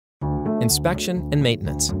inspection, and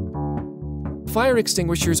maintenance. Fire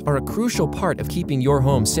extinguishers are a crucial part of keeping your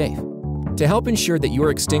home safe. To help ensure that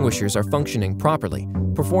your extinguishers are functioning properly,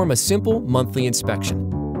 perform a simple monthly inspection.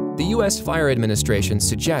 The U.S. Fire Administration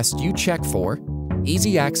suggests you check for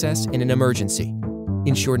easy access in an emergency.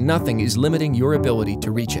 Ensure nothing is limiting your ability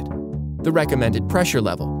to reach it. The recommended pressure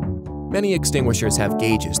level. Many extinguishers have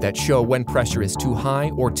gauges that show when pressure is too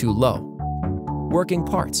high or too low. Working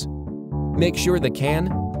parts. Make sure the can,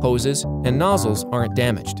 hoses, and nozzles aren't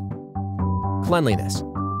damaged. Cleanliness.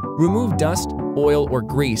 Remove dust, oil, or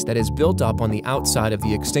grease that is built up on the outside of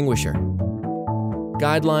the extinguisher.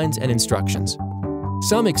 Guidelines and instructions.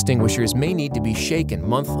 Some extinguishers may need to be shaken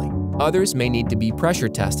monthly. Others may need to be pressure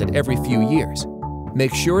tested every few years.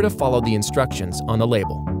 Make sure to follow the instructions on the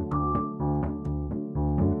label.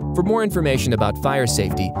 For more information about fire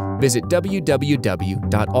safety, visit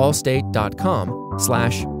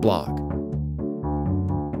www.allstate.com/blog.